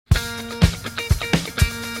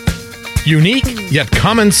Unique, yet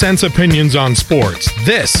common sense opinions on sports.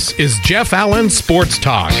 This is Jeff Allen Sports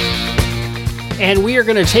Talk. And we are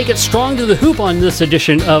going to take it strong to the hoop on this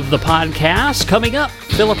edition of the podcast. Coming up,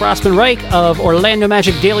 Philip Rossman-Reich of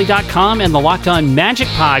OrlandoMagicDaily.com and the Locked On Magic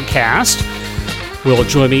podcast will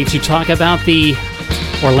join me to talk about the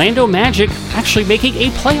Orlando Magic actually making a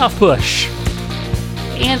playoff push.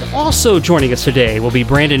 And also joining us today will be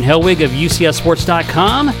Brandon Helwig of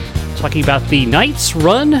UCSSports.com talking about the Knights'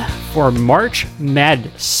 run for March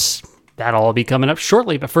Madness. That'll all be coming up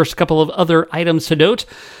shortly, but first, a couple of other items to note.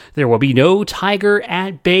 There will be no Tiger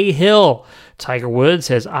at Bay Hill. Tiger Woods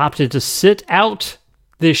has opted to sit out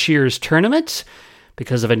this year's tournament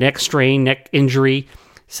because of a neck strain, neck injury.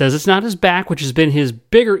 Says it's not his back, which has been his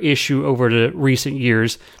bigger issue over the recent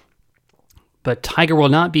years. But Tiger will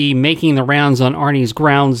not be making the rounds on Arnie's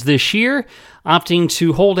grounds this year, opting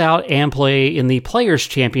to hold out and play in the Players'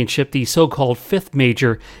 Championship, the so-called fifth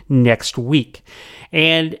major, next week.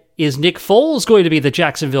 And is Nick Foles going to be the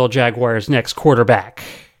Jacksonville Jaguars' next quarterback?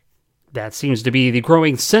 That seems to be the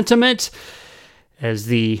growing sentiment, as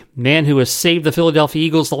the man who has saved the Philadelphia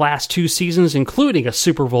Eagles the last two seasons, including a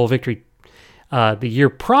Super Bowl victory the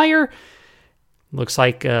year prior. Looks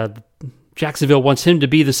like Jacksonville wants him to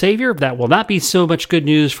be the savior. That will not be so much good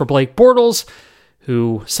news for Blake Bortles,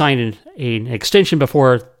 who signed an extension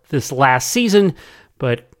before this last season,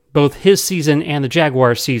 but both his season and the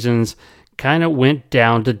Jaguars' seasons kind of went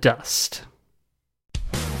down to dust.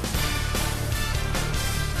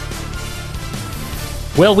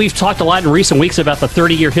 Well, we've talked a lot in recent weeks about the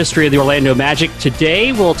 30-year history of the Orlando Magic.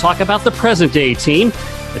 Today, we'll talk about the present-day team,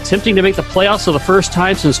 attempting to make the playoffs for the first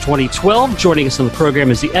time since 2012. Joining us on the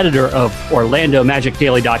program is the editor of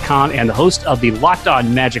OrlandoMagicDaily.com and the host of the Locked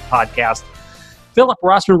On Magic podcast, Philip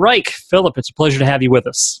Rossman-Reich. Philip, it's a pleasure to have you with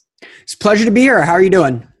us. It's a pleasure to be here. How are you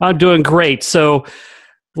doing? I'm doing great. So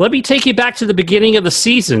let me take you back to the beginning of the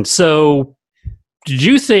season. So did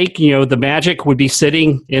you think, the Magic would be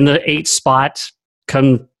sitting in the 8th spot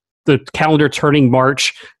come the calendar turning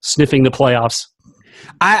March, sniffing the playoffs?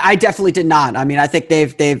 I definitely did not. I mean, I think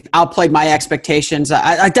they've outplayed my expectations.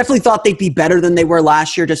 I definitely thought they'd be better than they were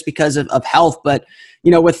last year just because of health. But,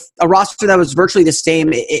 with a roster that was virtually the same,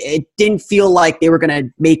 it didn't feel like they were going to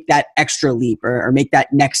make that extra leap or make that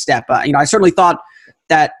next step. I certainly thought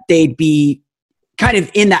that they'd be kind of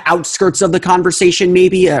in the outskirts of the conversation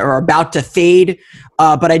maybe or about to fade.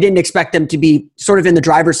 But I didn't expect them to be sort of in the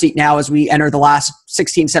driver's seat now as we enter the last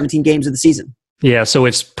 16, 17 games of the season. Yeah, so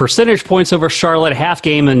it's percentage points over Charlotte, half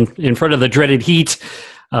game in front of the dreaded Heat.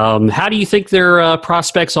 How do you think their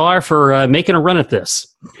prospects are for making a run at this?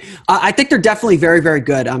 I think they're definitely very, very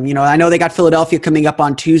good. I know they got Philadelphia coming up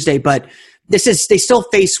on Tuesday, but they still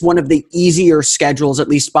face one of the easier schedules, at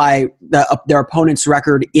least by their opponent's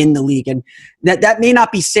record in the league. And that may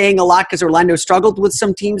not be saying a lot because Orlando struggled with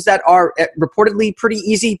some teams that are reportedly pretty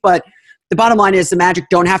easy, but the bottom line is the Magic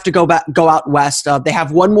don't have to go out west. They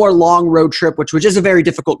have one more long road trip, which is a very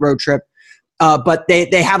difficult road trip. But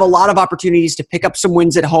they have a lot of opportunities to pick up some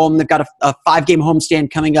wins at home. They've got a 5-game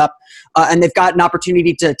homestand coming up, and they've got an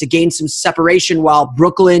opportunity to gain some separation while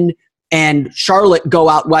Brooklyn and Charlotte go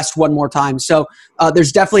out west one more time. So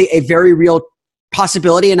there's definitely a very real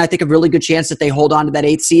possibility, and I think a really good chance that they hold on to that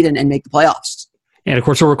 8th seed and make the playoffs. And, of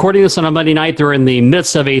course, we're recording this on a Monday night. They're in the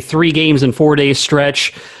midst of a 3 games in 4 day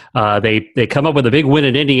stretch. They come up with a big win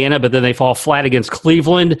in Indiana, but then they fall flat against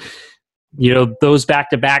Cleveland. Those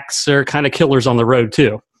back-to-backs are kind of killers on the road,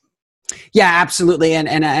 too. Yeah, absolutely. And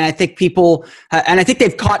I think I think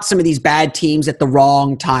they've caught some of these bad teams at the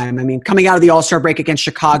wrong time. I mean, coming out of the All-Star break against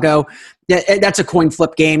Chicago, that's a coin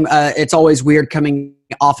flip game. It's always weird coming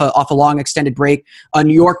off a long extended break.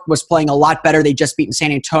 New York was playing a lot better. They just beaten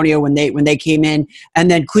San Antonio when they came in.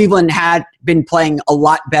 And then Cleveland had been playing a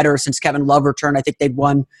lot better since Kevin Love returned. I think they'd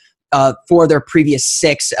won 4 of their previous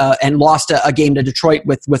 6 and lost a game to Detroit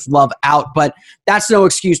with Love out. But that's no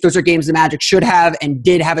excuse. Those are games the Magic should have and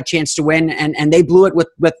did have a chance to win. And they blew it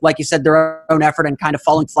with, like you said, their own effort and kind of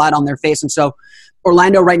falling flat on their face. And so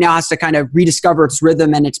Orlando right now has to kind of rediscover its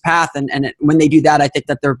rhythm and its path. And when they do that, I think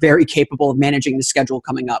that they're very capable of managing the schedule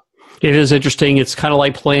coming up. It is interesting. It's kind of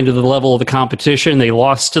like playing to the level of the competition. They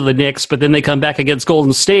lost to the Knicks, but then they come back against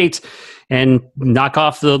Golden State and knock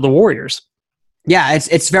off the Warriors. Yeah,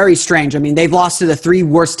 it's very strange. I mean, they've lost to the 3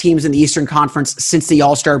 worst teams in the Eastern Conference since the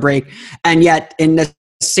All-Star break, and yet in the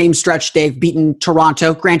same stretch, they've beaten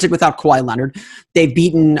Toronto, granted without Kawhi Leonard. They've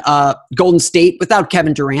beaten Golden State without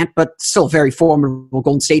Kevin Durant, but still a very formidable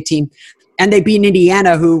Golden State team. And they beat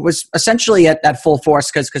Indiana, who was essentially at full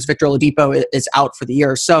force because Victor Oladipo is out for the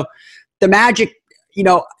year. So the Magic,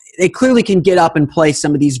 they clearly can get up and play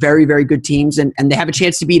some of these very, very good teams, and they have a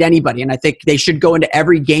chance to beat anybody. And I think they should go into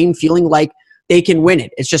every game feeling like they can win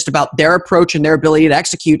it. It's just about their approach and their ability to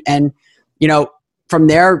execute. And, from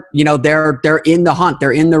there, they're in the hunt,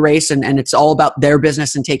 they're in the race, and it's all about their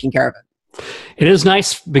business and taking care of it. It is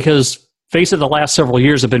nice because, face it, the last several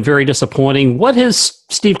years have been very disappointing. What has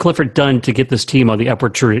Steve Clifford done to get this team on the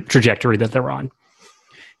upward trajectory that they're on?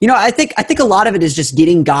 I think a lot of it is just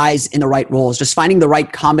getting guys in the right roles, just finding the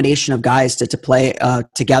right combination of guys to play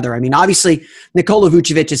together. I mean, obviously, Nikola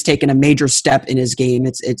Vucevic has taken a major step in his game.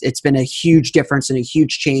 It's been a huge difference and a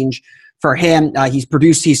huge change for him.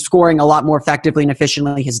 He's scoring a lot more effectively and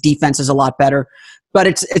efficiently. His defense is a lot better. But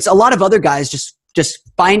it's a lot of other guys just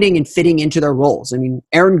finding and fitting into their roles. I mean,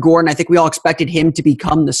 Aaron Gordon, I think we all expected him to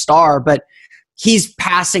become the star, but he's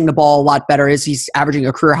passing the ball a lot better as he's averaging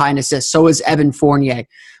a career high in assists. So is Evan Fournier.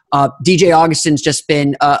 DJ Augustin's just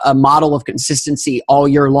been a model of consistency all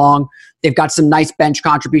year long. They've got some nice bench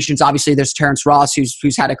contributions. Obviously, there's Terrence Ross,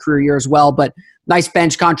 who's had a career year as well, but nice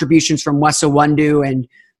bench contributions from Wes Iwundu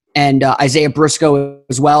and Isaiah Briscoe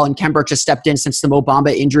as well. And Khem Birch has stepped in since the Mo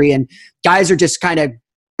Bamba injury. And guys are just kind of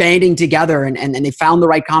banding together, and they found the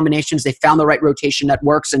right combinations. They found the right rotation that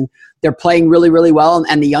works, and they're playing really, really well.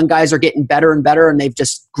 And the young guys are getting better and better, and they've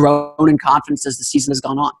just grown in confidence as the season has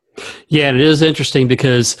gone on. Yeah, and it is interesting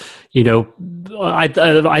because,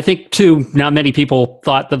 I think, too, not many people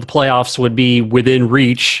thought that the playoffs would be within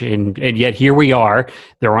reach, and yet here we are.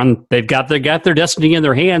 They've got their destiny in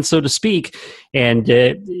their hands, so to speak, and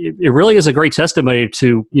it really is a great testimony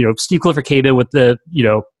to, Steve Clifford came in with the,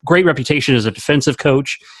 great reputation as a defensive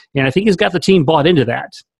coach, and I think he's got the team bought into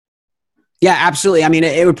that. Yeah, absolutely. I mean,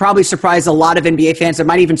 it would probably surprise a lot of NBA fans. It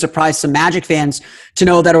might even surprise some Magic fans to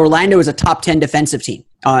know that Orlando is a top 10 defensive team.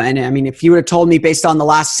 And I mean, if you would have told me based on the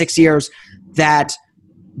last 6 years that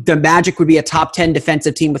the Magic would be a top 10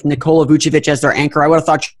 defensive team with Nikola Vucevic as their anchor, I would have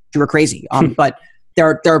thought you were crazy. But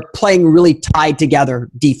they're playing really tied together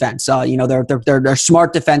defense. They're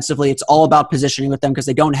smart defensively. It's all about positioning with them because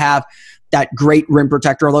they don't have that great rim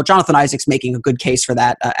protector, although Jonathan Isaac's making a good case for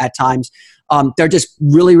that at times. They're just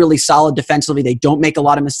really, really solid defensively. They don't make a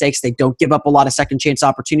lot of mistakes. They don't give up a lot of second chance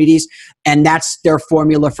opportunities. And that's their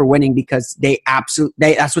formula for winning because that's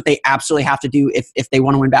what they absolutely have to do if they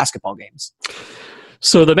want to win basketball games.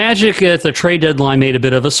 So the Magic at the trade deadline made a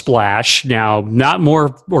bit of a splash. Now, not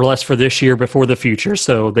more or less for this year, but for the future.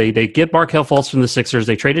 So they get Markelle Fultz from the Sixers.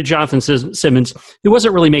 They traded Jonathan Simmons, who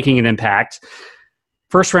wasn't really making an impact.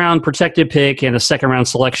 First round protected pick and a second round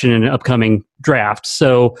selection in an upcoming draft.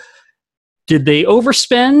 So did they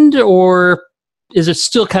overspend, or is it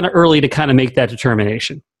still kind of early to kind of make that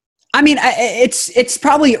determination? I mean, it's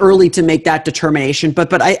probably early to make that determination,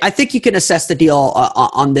 but I think you can assess the deal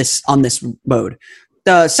on this mode.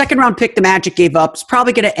 The second round pick the Magic gave up is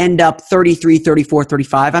probably going to end up 33, 34,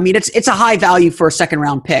 35. I mean, it's a high value for a second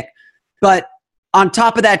round pick. But on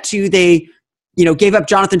top of that, too, they gave up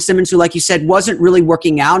Jonathan Simmons, who, like you said, wasn't really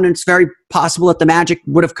working out, and it's very possible that the Magic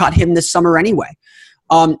would have cut him this summer anyway.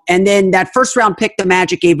 And then that first round pick the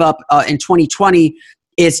Magic gave up in 2020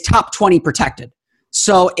 is top 20 protected.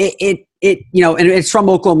 So and it's from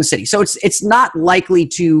Oklahoma City. So it's not likely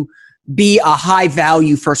to be a high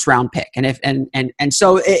value first round pick. And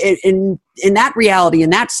so in that reality, in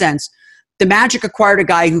that sense, the Magic acquired a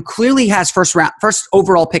guy who clearly has first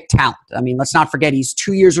overall pick talent. I mean, let's not forget he's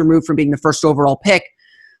 2 years removed from being the first overall pick.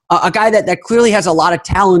 A guy that clearly has a lot of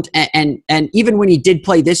talent, and even when he did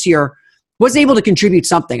play this year, was able to contribute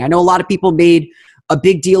something. I know a lot of people made a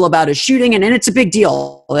big deal about his shooting, and it's a big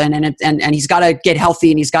deal. And he's got to get healthy,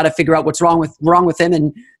 and he's got to figure out what's wrong with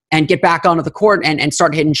him, and get back onto the court and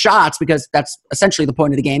start hitting shots, because that's essentially the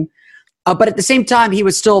point of the game. But at the same time, he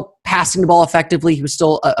was still passing the ball effectively. He was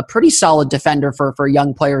still a pretty solid defender for a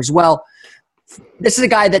young player as well. This is a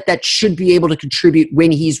guy that should be able to contribute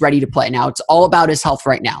when he's ready to play. Now, it's all about his health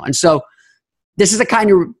right now. And so this is a kind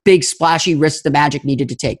of big, splashy risk the Magic needed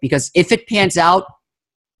to take, because if it pans out,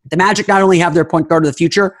 the Magic not only have their point guard of the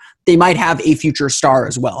future, they might have a future star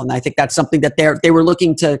as well. And I think that's something that they were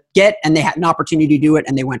looking to get, and they had an opportunity to do it,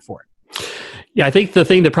 and they went for it. Yeah, I think the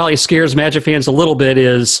thing that probably scares Magic fans a little bit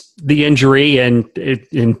is the injury, and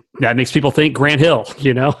that makes people think Grant Hill,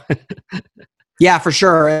 Yeah, for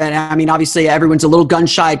sure. And I mean, obviously, everyone's a little gun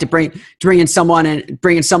shy to bring in someone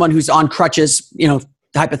who's on crutches,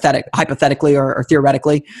 hypothetically or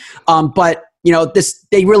theoretically. But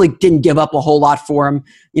they really didn't give up a whole lot for him.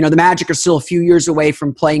 The Magic are still a few years away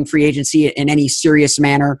from playing free agency in any serious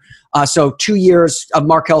manner. So 2 years of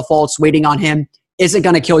Markelle Fultz waiting on him isn't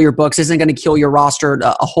going to kill your books, isn't going to kill your roster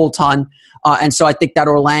a whole ton. And so I think that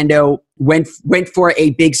Orlando went for a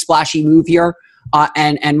big splashy move here.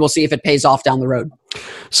 and we'll see if it pays off down the road.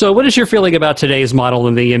 So what is your feeling about today's model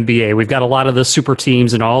in the NBA? We've got a lot of the super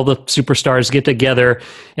teams and all the superstars get together.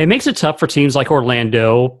 It makes it tough for teams like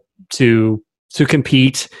Orlando to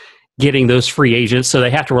compete getting those free agents, so they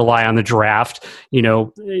have to rely on the draft. Is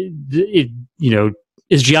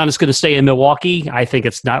Giannis going to stay in Milwaukee? I think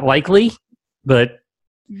it's not likely, but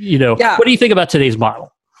what do you think about today's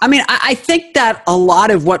model? I mean, I think that a lot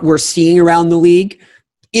of what we're seeing around the league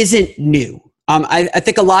isn't new. I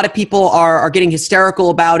think a lot of people are getting hysterical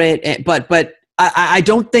about it, but I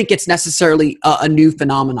don't think it's necessarily a new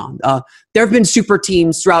phenomenon. There have been super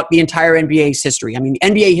teams throughout the entire NBA's history. I mean,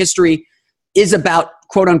 NBA history is about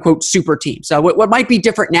quote-unquote super teams. So what might be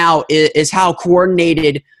different now is how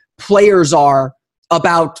coordinated players are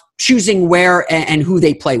about choosing where and who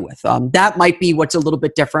they play with. That might be what's a little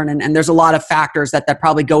bit different, and there's a lot of factors that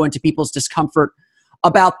probably go into people's discomfort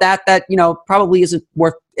about that probably isn't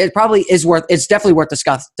worth. It probably is worth. It's definitely worth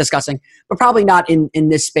discussing, but probably not in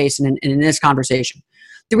this space and in this conversation.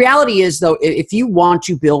 The reality is, though, if you want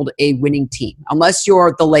to build a winning team, unless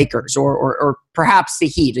you're the Lakers or perhaps the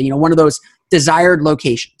Heat, one of those desired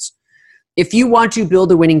locations, if you want to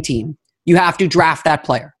build a winning team, you have to draft that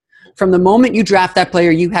player. From the moment you draft that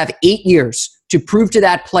player, you have 8 years to prove to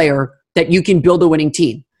that player that you can build a winning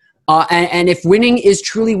team. And if winning is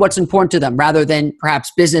truly what's important to them, rather than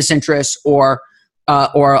perhaps business interests or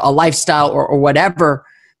a lifestyle or whatever,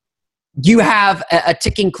 you have a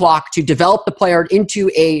ticking clock to develop the player into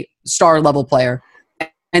a star-level player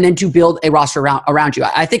and then to build a roster around you.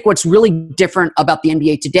 I think what's really different about the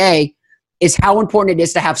NBA today is how important it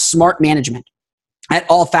is to have smart management at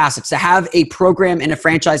all facets, to have a program and a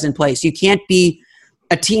franchise in place. You can't be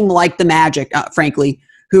a team like the Magic, frankly,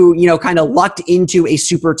 who kind of lucked into a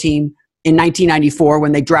super team in 1994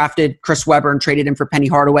 when they drafted Chris Webber and traded him for Penny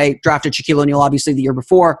Hardaway, drafted Shaquille O'Neal obviously the year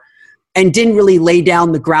before, and didn't really lay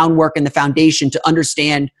down the groundwork and the foundation to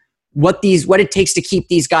understand what it takes to keep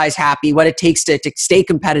these guys happy, what it takes to stay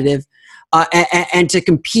competitive, and to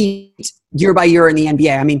compete year by year in the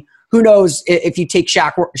NBA. I mean, who knows if you take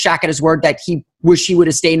Shaq at his word that he wish he would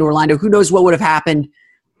have stayed in Orlando, who knows what would have happened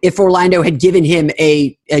if Orlando had given him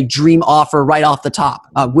a dream offer right off the top.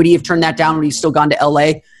 Would he have turned that down when he's still gone to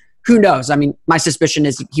LA? Who knows? I mean, my suspicion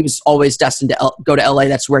is he was always destined to go to LA.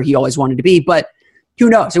 That's where he always wanted to be. But who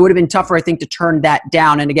knows? It would have been tougher, I think, to turn that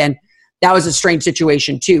down. And again, that was a strange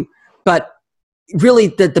situation too. But really,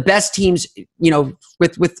 the best teams,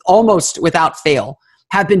 with almost without fail,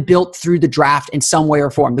 have been built through the draft in some way or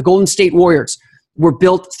form. The Golden State Warriors were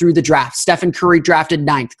built through the draft. Stephen Curry drafted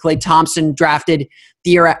 9th. Klay Thompson drafted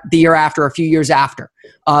the year after, a few years after.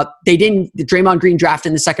 Draymond Green drafted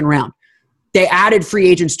in the second round. They added free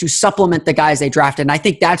agents to supplement the guys they drafted. And I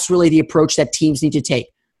think that's really the approach that teams need to take.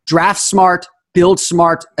 Draft smart, build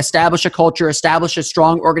smart, establish a culture, establish a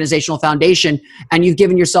strong organizational foundation, and you've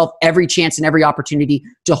given yourself every chance and every opportunity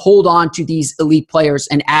to hold on to these elite players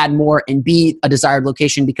and add more and be a desired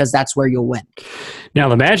location, because that's where you'll win. Now,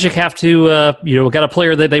 the Magic have to, got a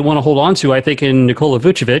player that they want to hold on to, I think, in Nikola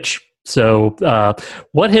Vucevic. So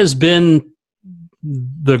what has been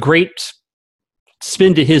the great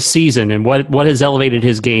spin to his season, and what has elevated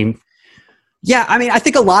his game? Yeah, I mean, I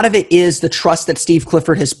think a lot of it is the trust that Steve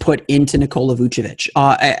Clifford has put into Nikola Vucevic.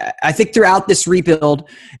 I think throughout this rebuild,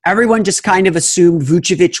 everyone just kind of assumed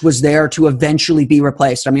Vucevic was there to eventually be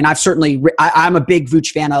replaced. I mean, I'm a big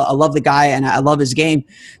Vuce fan. I love the guy and I love his game.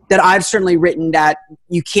 That I've certainly written that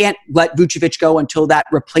you can't let Vucevic go until that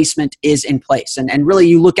replacement is in place. And really,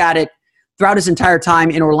 you look at it throughout his entire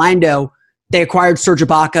time in Orlando, they acquired Serge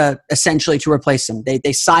Ibaka essentially to replace him.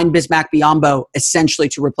 They signed Bismack Biyombo essentially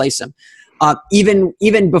to replace him.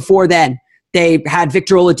 Even before then, they had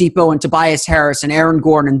Victor Oladipo and Tobias Harris and Aaron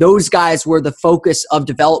Gordon, and those guys were the focus of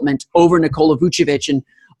development over Nikola Vucevic. And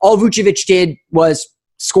all Vucevic did was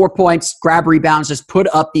score points, grab rebounds, just put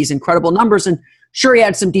up these incredible numbers. And sure, he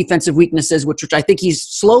had some defensive weaknesses, which I think he's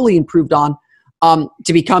slowly improved on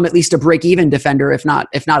to become at least a break-even defender, if not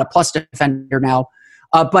a plus defender now.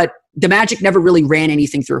 But the Magic never really ran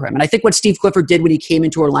anything through him. And I think what Steve Clifford did when he came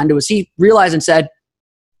into Orlando was he realized and said,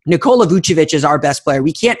 Nikola Vucevic is our best player.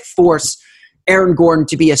 We can't force Aaron Gordon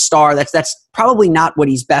to be a star. That's probably not what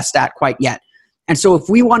he's best at quite yet. And so if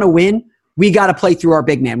we want to win, we got to play through our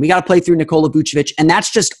big man. We got to play through Nikola Vucevic, and that's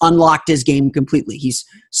just unlocked his game completely. He's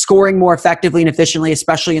scoring more effectively and efficiently,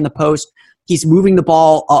 especially in the post. He's moving the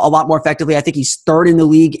ball a lot more effectively. I think he's third in the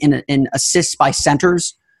league in assists by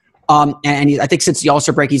centers. I think since the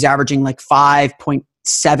All-Star break, he's averaging like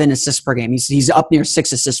 5.7 assists per game. He's up near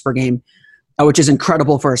 6 assists per game, which is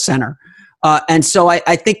incredible for a center. And so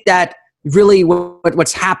I think that really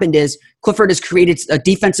what's happened is Clifford has created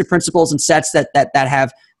defensive principles and sets that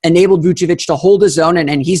have enabled Vucevic to hold his own,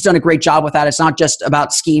 and he's done a great job with that. It's not just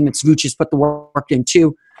about scheme, it's Vucevic has put the work in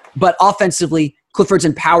too. But offensively, Clifford's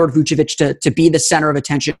empowered Vucevic to be the center of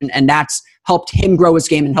attention, and that's helped him grow his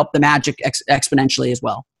game and help the Magic exponentially as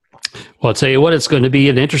well. Well, I'll tell you what, it's going to be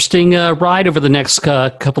an interesting ride over the next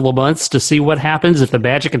couple of months to see what happens if the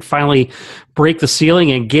Magic can finally break the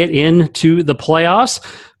ceiling and get into the playoffs.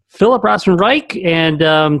 Philip Rossman-Reich and,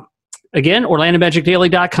 again,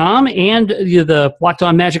 OrlandoMagicDaily.com and the Locked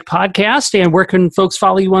On Magic podcast. And where can folks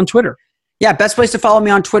follow you on Twitter? Yeah, best place to follow me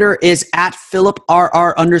on Twitter is at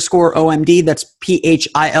PhilipRR_OMD. That's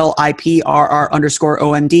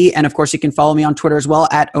PhilipRR_OMD. And of course, you can follow me on Twitter as well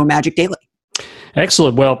at OMagicDaily.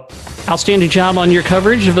 Excellent. Well, outstanding job on your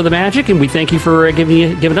coverage of the Magic, and we thank you for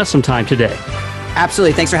giving us some time today.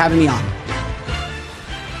 Absolutely. Thanks for having me on.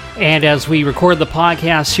 And as we record the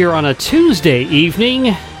podcast here on a Tuesday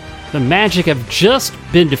evening, the Magic have just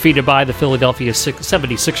been defeated by the Philadelphia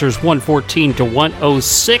 76ers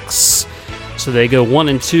 114-106. So they go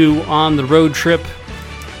 1-2 on the road trip.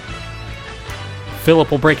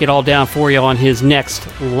 Philip will break it all down for you on his next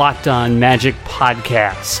Locked On Magic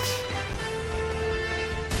podcast.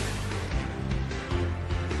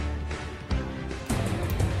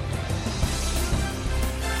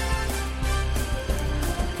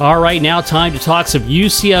 All right, now time to talk some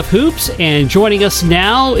UCF hoops, and joining us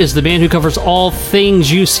now is the man who covers all things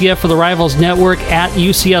UCF for the Rivals Network at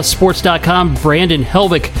UCFsports.com. Brandon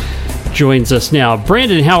Helbig joins us now.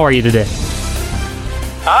 Brandon, how are you today?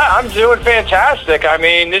 I'm doing fantastic. I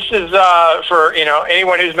mean, this is for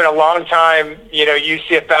anyone who's been a long time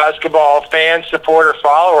UCF basketball fan, supporter,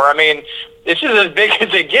 follower. I mean, this is as big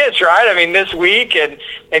as it gets, right? I mean, this week and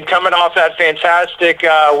coming off that fantastic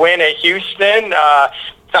win at Houston.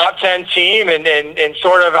 Top 10 team and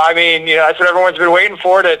sort of, I mean, that's what everyone's been waiting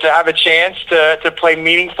for, to have a chance to play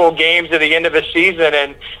meaningful games at the end of a season.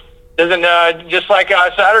 And doesn't, just like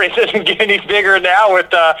Saturday, it doesn't get any bigger now with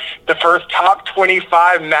the first top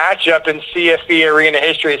 25 matchup in CFB Arena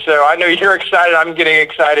history. So I know you're excited. I'm getting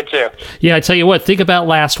excited too. Yeah, I tell you what, think about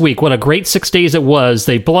last week. What a great 6 days it was.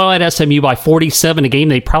 They blow out SMU by 47, a game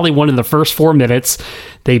they probably won in the first 4 minutes.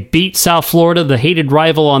 They beat South Florida, the hated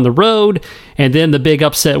rival, on the road, and then the big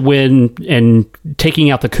upset win and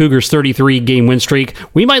taking out the Cougars' 33-game win streak.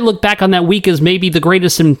 We might look back on that week as maybe the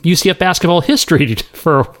greatest in UCF basketball history.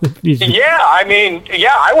 I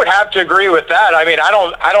would have to agree with that. I mean, I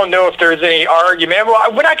don't know if there's any argument.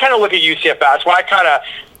 Well, when I kind of look at UCF basketball, I kind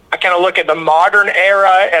of look at the modern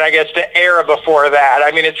era and I guess the era before that.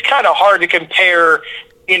 I mean, it's kind of hard to compare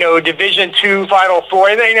Division II, Final Four,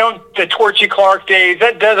 and the Torchy Clark days.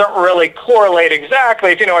 That doesn't really correlate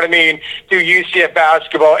exactly, if you know what I mean, to UCF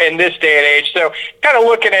basketball in this day and age. So kind of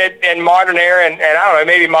looking at in modern era, and I don't know,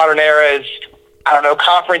 maybe modern era is,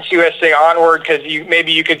 Conference USA onward, because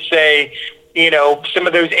maybe you could say, some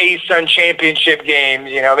of those ASUN championship games,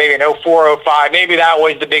 maybe in 04, 05, maybe that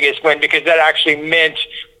was the biggest win, because that actually meant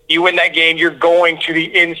you win that game, you're going to the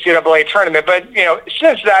NCAA tournament. But,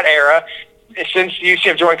 since that era, since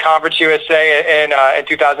UCF joined Conference USA in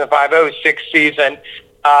 2005-06 season,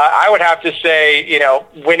 I would have to say,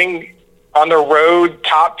 winning on the road,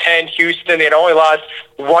 top 10 Houston, they had only lost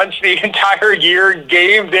once the entire year.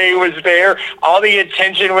 Game day was there. All the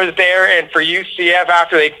attention was there. And for UCF,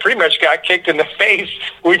 after they pretty much got kicked in the face,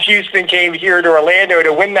 which Houston came here to Orlando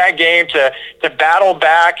to win that game, to battle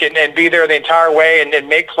back and be there the entire way and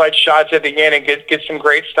make clutch shots at the end and get some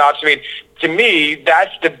great stops. I mean, to me,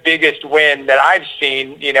 that's the biggest win that I've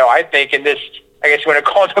seen, I think, in this, I guess you want to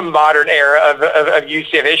call it the modern era of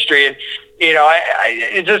UCF history. And,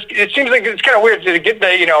 it seems like it's kind of weird to get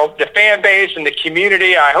the fan base and the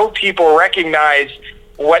community. I hope people recognize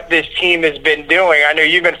what this team has been doing. I know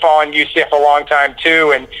you've been following UCF a long time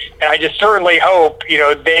too, and I just certainly hope,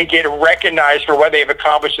 they get recognized for what they've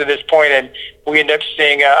accomplished to this point, and we end up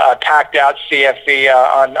seeing a packed out CFB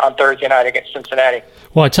on Thursday night against Cincinnati.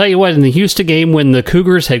 Well, I tell you what, in the Houston game, when the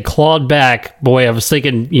Cougars had clawed back, boy, I was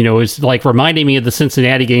thinking, it's like reminding me of the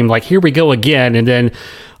Cincinnati game, like, here we go again. And then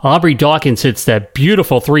Aubrey Dawkins hits that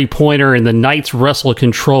beautiful three-pointer, and the Knights wrestle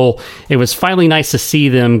control. It was finally nice to see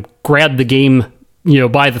them grab the game,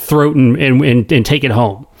 by the throat and take it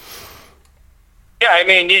home. Yeah, I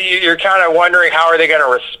mean, you're kind of wondering how are they going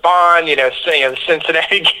to respond. The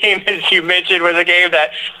Cincinnati game, as you mentioned, was a game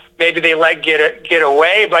that maybe they let get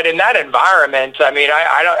away, but in that environment, I mean,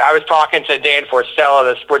 I was talking to Dan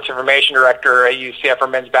Forcella, the sports information director at UCF for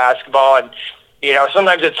men's basketball, and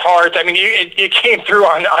sometimes it's hard. I mean, it came through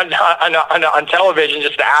on television,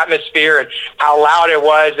 just the atmosphere and how loud it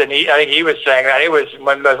was. And I think he was saying that it was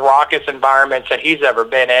one of the most raucous environments that he's ever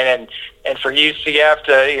been in. And for UCF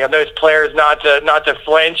to, those players not to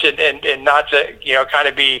flinch and not to, kind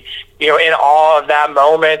of be, in awe of that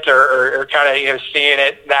moment or kind of, seeing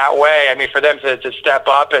it that way. I mean, for them to step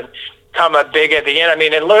up and come up big at the end. I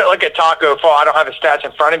mean, and look at Taco Fall. I don't have his stats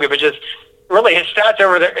in front of me, but just really his stats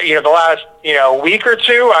over the last, week or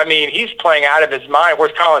two. I mean, he's playing out of his mind.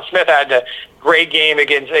 Whereas Colin Smith had a great game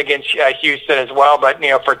against Houston as well. But,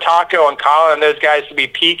 for Taco and Colin and those guys to be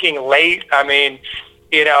peaking late, I mean,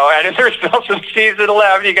 and there's still some season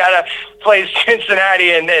left. You got to play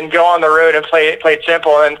Cincinnati and go on the road and play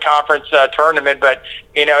Temple in conference tournament. But,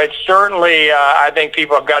 it's certainly, I think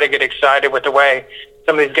people have got to get excited with the way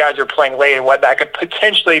some of these guys are playing late and what that could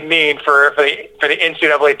potentially mean for the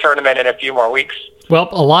NCAA tournament in a few more weeks. Well,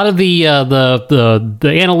 a lot of the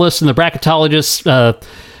analysts and the bracketologists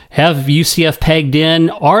have UCF pegged in.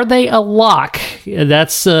 Are they a lock?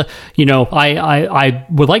 That's I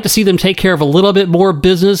would like to see them take care of a little bit more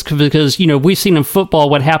business because we've seen in football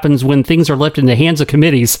what happens when things are left in the hands of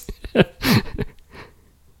committees.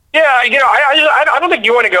 Yeah, I don't think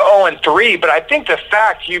you want to go 0-3, but I think the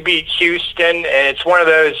fact you beat Houston, and it's one of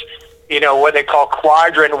those, what they call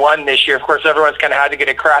quadrant one this year. Of course, everyone's kind of had to get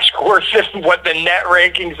a crash course in what the net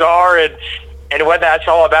rankings are and what that's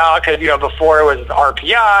all about. Because before it was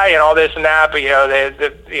RPI and all this and that, but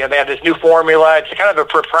they have this new formula. It's kind of a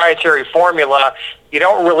proprietary formula. You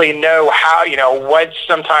don't really know how what's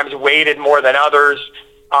sometimes weighted more than others.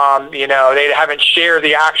 They haven't shared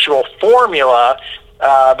the actual formula.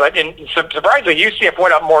 But surprisingly, UCF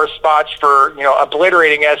went up more spots for,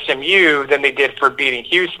 obliterating SMU than they did for beating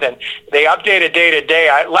Houston. They updated day to day.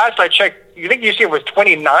 Last I checked, you think UCF was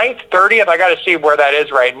 29th, 30th? I got to see where that is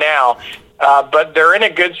right now. But they're in a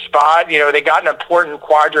good spot. They got an important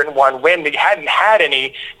quadrant one win. They hadn't had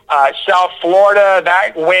any. South Florida,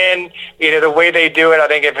 that win, the way they do it, I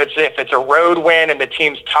think if it's a road win and the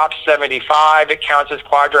team's top 75, it counts as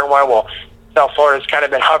quadrant one. Well, South Florida's kind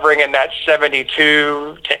of been hovering in that 72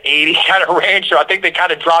 to 80 kind of range. So I think they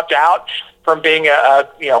kind of dropped out from being a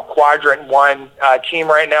quadrant one team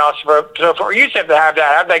right now. So for UCF to have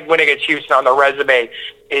that win against Houston on the resume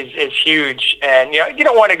is huge. And, you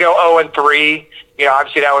don't want to go 0-3.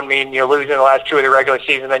 Obviously that would mean, losing the last two of the regular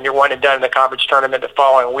season, then you're one and done in the conference tournament the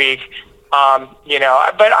following week. But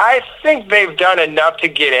I think they've done enough to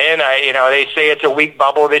get in. They say it's a weak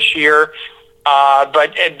bubble this year.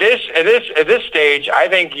 But at this stage, I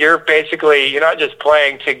think you're not just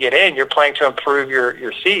playing to get in, you're playing to improve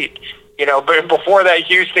your seed. But before that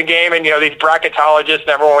Houston game and, these bracketologists and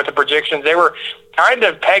everyone with the predictions, they were kind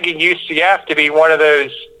of pegging UCF to be one of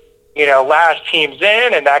those, last teams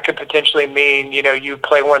in, and that could potentially mean, you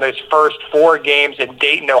play one of those first four games in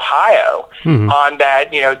Dayton, Ohio on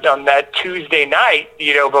that Tuesday night,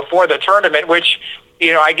 before the tournament, which,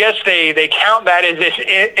 I guess they count that as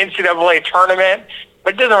an NCAA tournament,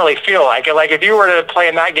 but it doesn't really feel like it. Like, if you were to play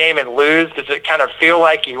in that game and lose, does it kind of feel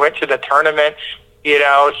like you went to the tournament?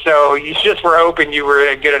 So you just were hoping you were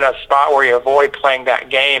in a good enough spot where you avoid playing that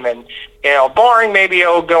game. And, barring maybe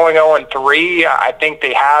going 0-3, I think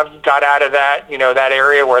they have got out of that, that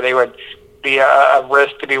area where they would be a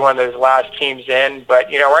risk to be one of those last teams in. But,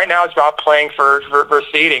 right now it's about playing for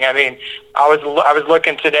seeding. I mean, I was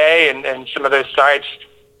looking today and some of those sites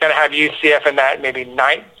going to have UCF in that maybe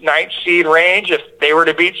ninth seed range. If they were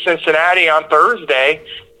to beat Cincinnati on Thursday,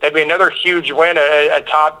 that'd be another huge win. A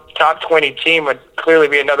top 20 team would clearly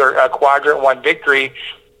be another quadrant one victory.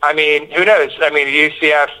 I mean, who knows? I mean,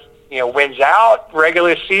 UCF, wins out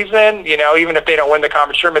regular season, even if they don't win the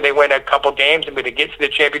conference tournament, they win a couple games and to get to the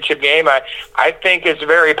championship game. I think it's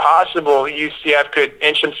very possible UCF could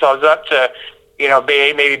inch themselves up to,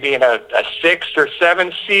 maybe being a 6 or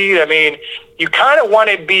 7 seed. I mean, you kind of want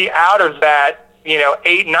to be out of that,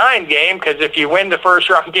 8-9 game, because if you win the first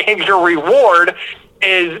round game, your reward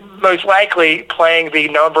is most likely playing the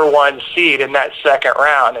number one seed in that second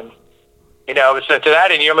round. And, so to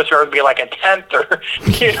that end, you almost want to be like a 10th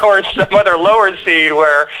or some other lower seed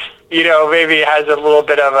where, maybe it has a little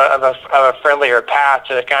bit of a friendlier path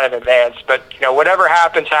to kind of advance. But, whatever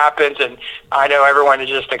happens. And I know everyone is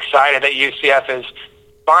just excited that UCF is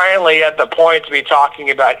finally at the point to be talking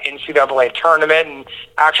about NCAA tournament and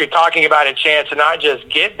actually talking about a chance to not just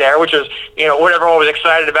get there, which is, what everyone was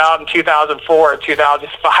excited about in 2004 or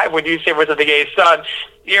 2005 when UCF was at the Gay Sun.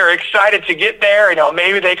 You're excited to get there.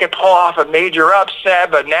 Maybe they could pull off a major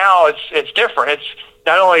upset, but now it's different. It's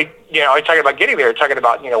not only, you're talking about getting there, you're talking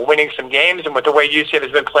about, winning some games, and with the way UCF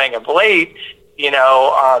has been playing of late,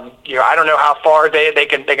 I don't know how far they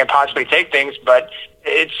can possibly take things, but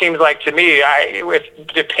it seems like to me,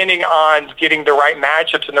 depending on getting the right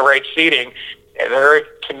matchups and the right seeding,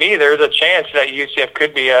 there's a chance that UCF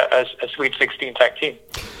could be a Sweet 16 type team.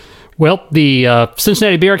 Well, the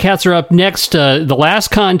Cincinnati Bearcats are up next. The last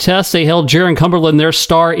contest, they held Jaron Cumberland, their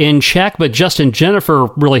star, in check, but Justin Jennifer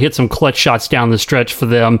really hit some clutch shots down the stretch for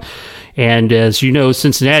them. And as you know,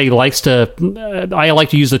 Cincinnati likes to, I like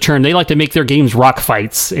to use the term, they like to make their games rock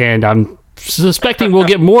fights, and I'm suspecting we'll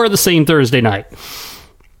get more of the same Thursday night.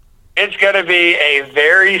 It's going to be a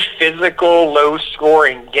very physical,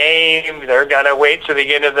 low-scoring game. They're going to wait to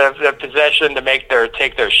the end of the possession to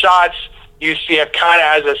take their shots. UCF kind of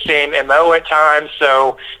has the same MO at times,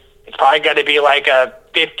 so it's probably going to be like a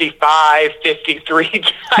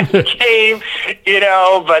 55-53 type game,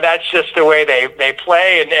 but that's just the way they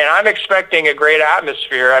play. And I'm expecting a great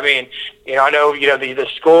atmosphere. I mean, I know, the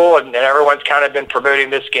school and everyone's kind of been promoting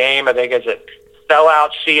this game. I think it's a sellout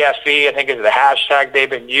CFE, I think is the hashtag they've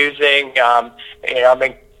been using. I've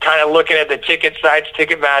been kind of looking at the ticket sites,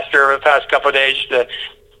 Ticketmaster over the past couple of days to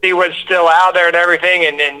see what's still out there and everything.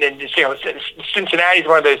 And Cincinnati's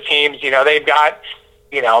one of those teams, they've got,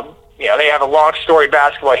 they have a long storied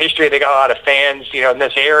basketball history. They got a lot of fans, in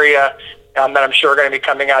this area that I'm sure are going to be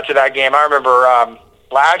coming out to that game. I remember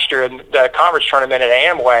last year in the conference tournament at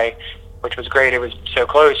Amway, which was great. It was so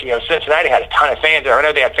close. Cincinnati had a ton of fans there. I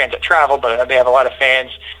know they have fans that travel, but they have a lot of fans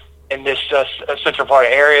in this central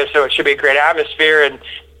Florida area, so it should be a great atmosphere. And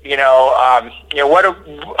what a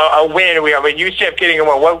win. UCF getting a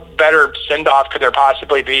win. What better send-off could there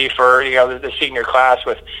possibly be for the senior class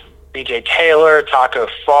with B.J. Taylor, Taco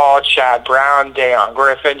Fall, Chad Brown, Dayon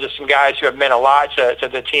Griffin, just some guys who have meant a lot to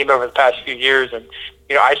the team over the past few years. And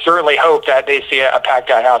I certainly hope that they see a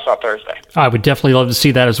packed-out house on Thursday. I would definitely love to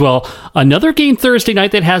see that as well. Another game Thursday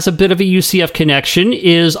night that has a bit of a UCF connection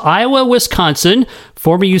is Iowa-Wisconsin.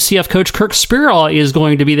 Former UCF coach Kirk Speraw is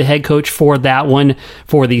going to be the head coach for that one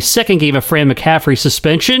for the second game of Fran McCaffrey's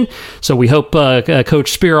suspension. So we hope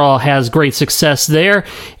Coach Speraw has great success there.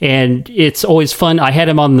 And it's always fun. I had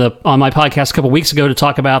him on my podcast a couple weeks ago to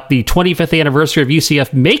talk about the 25th anniversary of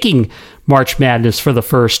UCF making March Madness for the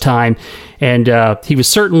first time. And he was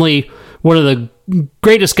certainly one of the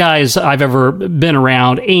greatest guys I've ever been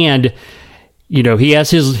around. And, he has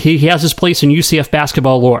his place in UCF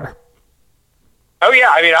basketball lore. Oh,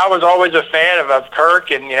 yeah. I mean, I was always a fan of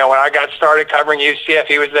Kirk, and, when I got started covering UCF,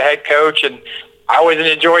 he was the head coach, and I always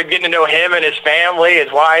enjoyed getting to know him and his family,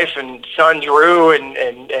 his wife and son Drew, and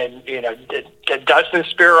Dustin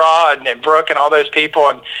Speraw and Brooke and all those people.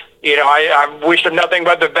 And, I wish him nothing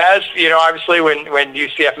but the best, obviously when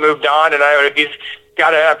UCF moved on, and he's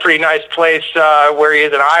got a pretty nice place where he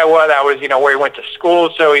is in Iowa. That was, where he went to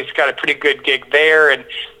school, so he's got a pretty good gig there. And,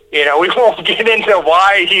 we won't get into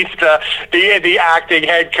why he's the acting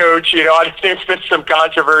head coach. I think there's been some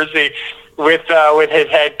controversy with his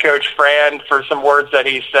head coach Fran for some words that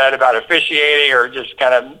he said about officiating or just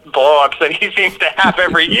kind of blow-ups that he seems to have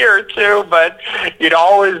every year or two. But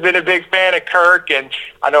always been a big fan of Kirk, and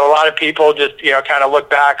I know a lot of people just kind of look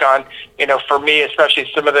back on for me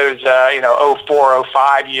especially some of those 04,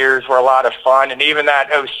 05 years were a lot of fun, and even that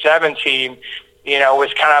 07 team.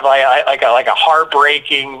 Was kind of like a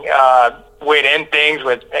heartbreaking way to end things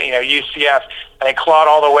with, UCF. I think clawed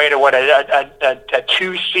all the way to a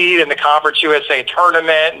 2 seed in the Conference USA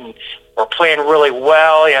tournament, and we're playing really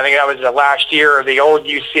well. I think that was the last year of the old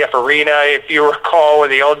UCF arena, if you recall, with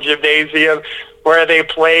the old gymnasium where they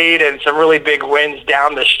played, and some really big wins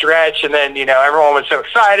down the stretch. And then, everyone was so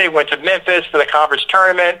excited, went to Memphis for the conference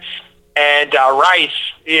tournament. And Rice,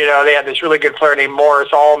 they had this really good player named Morris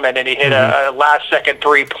Allman, and he hit a last-second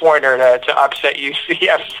three-pointer to upset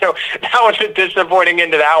UCF. So that was a disappointing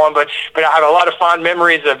end to that one. But I have a lot of fond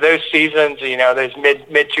memories of those seasons, those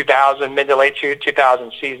mid-2000, mid to late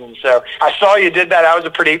 2000 seasons. So I saw you did that. That was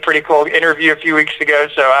a pretty cool interview a few weeks ago.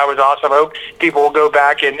 So that was awesome. I hope people will go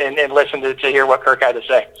back and listen to hear what Kirk had to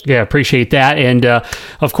say. Yeah, appreciate that. And,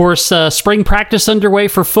 of course, spring practice underway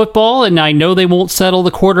for football, and I know they won't settle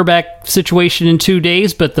the quarterback situation in 2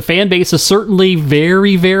 days, but the fan base is certainly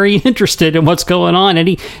very, very interested in what's going on.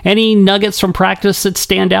 Any nuggets from practice that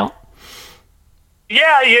stand out?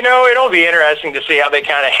 Yeah, it'll be interesting to see how they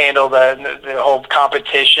kind of handle the whole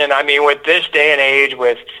competition. I mean, with this day and age,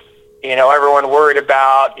 with everyone worried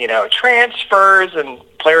about transfers and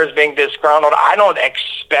players being disgruntled, I don't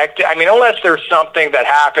expect it. I mean, unless there's something that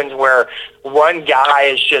happens where one guy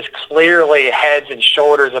is just clearly heads and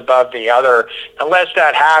shoulders above the other, unless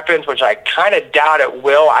that happens, which I kind of doubt it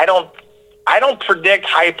will, I don't I don't predict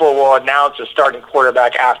Heupel will announce a starting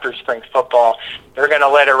quarterback after spring football. They're going to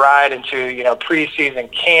let it ride into,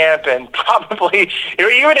 preseason camp, and probably,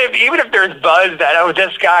 even if there's buzz that,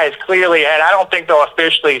 this guy is clearly ahead, I don't think they'll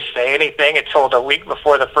officially say anything until the week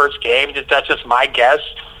before the first game. That's just my guess.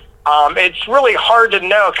 It's really hard to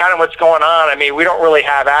know kind of what's going on. I mean, we don't really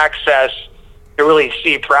have access to really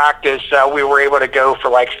see practice. We were able to go for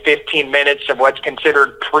like 15 minutes of what's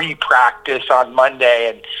considered pre-practice on Monday,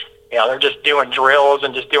 and they're just doing drills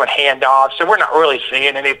and just doing handoffs. So we're not really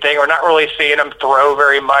seeing anything. We're not really seeing them throw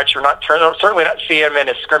very much. We're certainly not seeing them in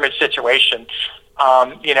a scrimmage situation.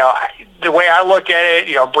 The way I look at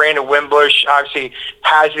it, Brandon Wimbush obviously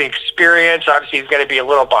has the experience. Obviously, he's going to be a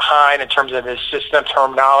little behind in terms of his system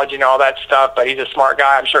terminology and all that stuff, but he's a smart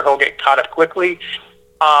guy. I'm sure he'll get caught up quickly.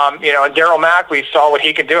 And Daryl Mack, we saw what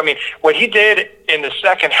he could do. I mean, what he did in the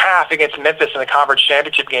second half against Memphis in the conference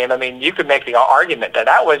championship game, I mean, you could make the argument that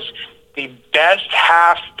was the best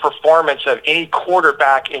half performance of any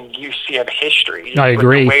quarterback in UCF history. I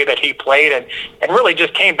agree. With the way that he played and really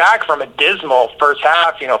just came back from a dismal first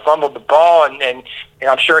half, fumbled the ball, and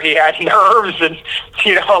I'm sure he had nerves and,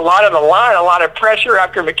 a lot of the line, a lot of pressure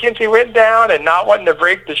after McKenzie went down and not wanting to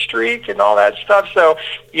break the streak and all that stuff. So,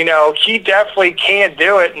 he definitely can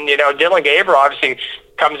do it. And, Dylan Gabriel obviously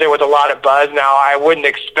comes in with a lot of buzz. Now, I wouldn't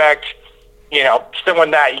expect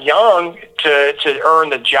someone that young to earn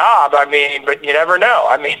the job. I mean, but you never know.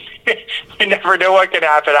 I mean, you never know what can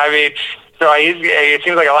happen. I mean, so it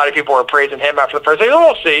seems like a lot of people are praising him after the first day.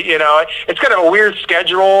 We'll see. It's kind of a weird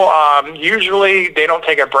schedule. Usually they don't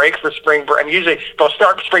take a break for spring break. Usually they'll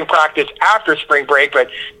start spring practice after spring break, but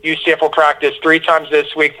UCF will practice 3 times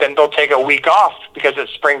this week. Then they'll take a week off because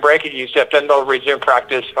it's spring break at UCF. Then they'll resume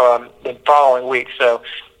practice the following week. So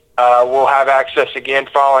we'll have access again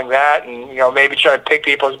following that, and maybe try to pick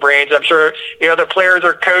people's brains. I'm sure the players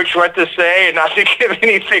or coach what to say, and not to give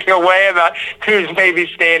anything away about who's maybe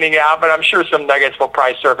standing out. But I'm sure some nuggets will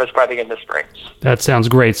probably surface by the end of spring. That sounds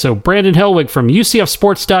great. So Brandon Helwig from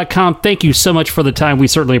UCFsports.com. Thank you so much for the time. We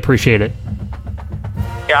certainly appreciate it.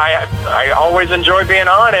 Yeah, I always enjoy being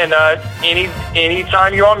on, and any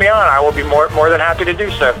time you want me on, I will be more than happy to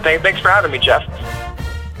do so. Thanks for having me, Jeff.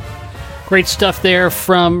 Great stuff there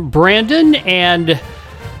from Brandon, and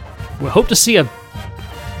we hope to see a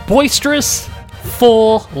boisterous,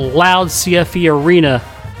 full, loud CFE arena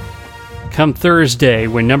come Thursday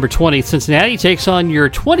when number 20 Cincinnati takes on your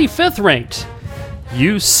 25th ranked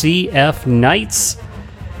UCF Knights.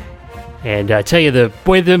 And I tell you, the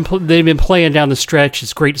way they've been playing down the stretch,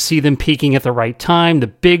 it's great to see them peaking at the right time. The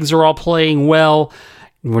bigs are all playing well.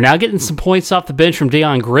 We're now getting some points off the bench from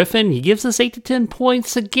Dayon Griffin. He gives us 8 to 10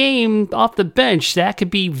 points a game off the bench. That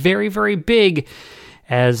could be very, very big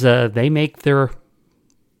as they make their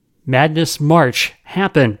madness march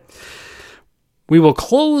happen. We will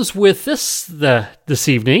close with this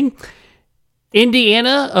evening.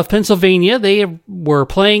 Indiana of Pennsylvania, they were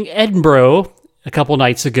playing Edinboro a couple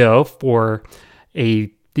nights ago for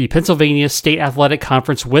the Pennsylvania State Athletic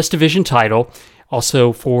Conference West Division title.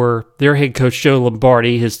 Also for their head coach, Joe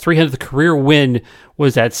Lombardi, his 300th career win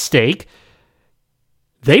was at stake.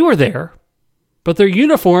 They were there, but their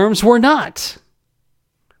uniforms were not.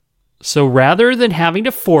 So rather than having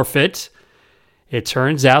to forfeit, it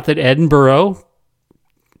turns out that Edinboro,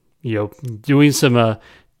 doing some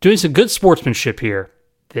good sportsmanship here,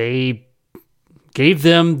 they gave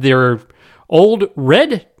them their old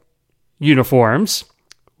red uniforms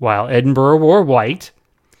while Edinboro wore white.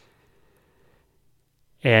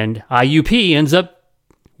 And IUP ends up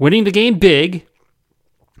winning the game big,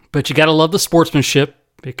 but you got to love the sportsmanship.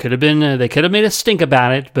 It could have been, they could have made a stink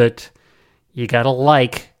about it, but you got to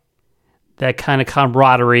like that kind of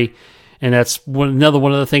camaraderie. And that's another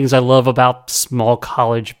one of the things I love about small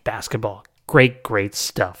college basketball. Great, great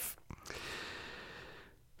stuff.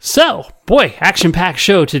 So, boy, action-packed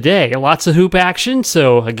show today. Lots of hoop action.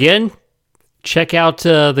 So, again, check out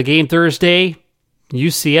the game Thursday.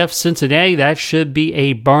 UCF Cincinnati, that should be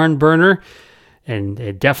a barn burner, and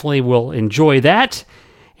it definitely will enjoy that.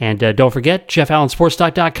 And don't forget,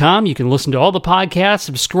 JeffAllenSportsTalk.com. You can listen to all the podcasts,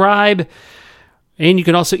 subscribe, and you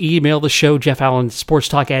can also email the show,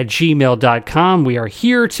 JeffAllenSportsTalk@gmail.com. We are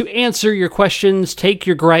here to answer your questions, take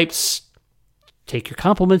your gripes, take your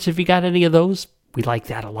compliments if you got any of those. We like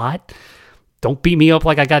that a lot. Don't beat me up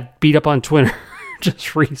like I got beat up on Twitter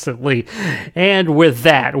just recently. And with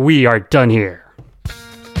that, we are done here.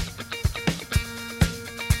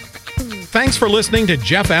 Thanks for listening to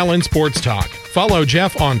Jeff Allen Sports Talk. Follow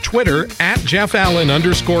Jeff on Twitter at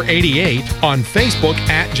JeffAllen_88, on Facebook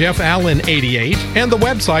at JeffAllen88, and the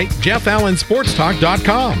website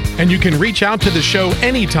JeffAllenSportsTalk.com. And you can reach out to the show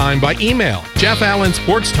anytime by email,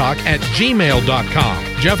 JeffAllenSportsTalk@gmail.com.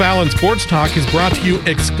 Jeff Allen Sports Talk is brought to you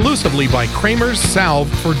exclusively by Kramer's Salve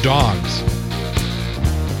for Dogs.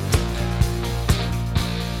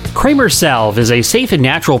 Kramer's Salve is a safe and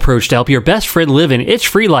natural approach to help your best friend live an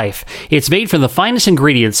itch-free life. It's made from the finest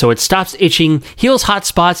ingredients so it stops itching, heals hot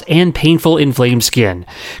spots, and painful inflamed skin.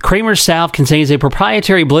 Kramer's Salve contains a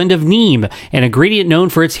proprietary blend of neem, an ingredient known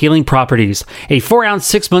for its healing properties. A 4-ounce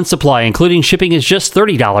 6-month supply, including shipping, is just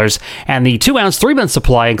 $30, and the 2-ounce 3-month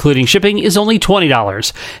supply, including shipping, is only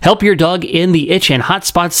 $20. Help your dog end the itch and hot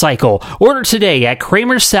spot cycle. Order today at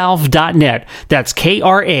KramerSalve.net. That's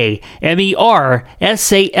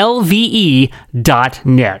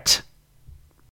KramerSalve.net.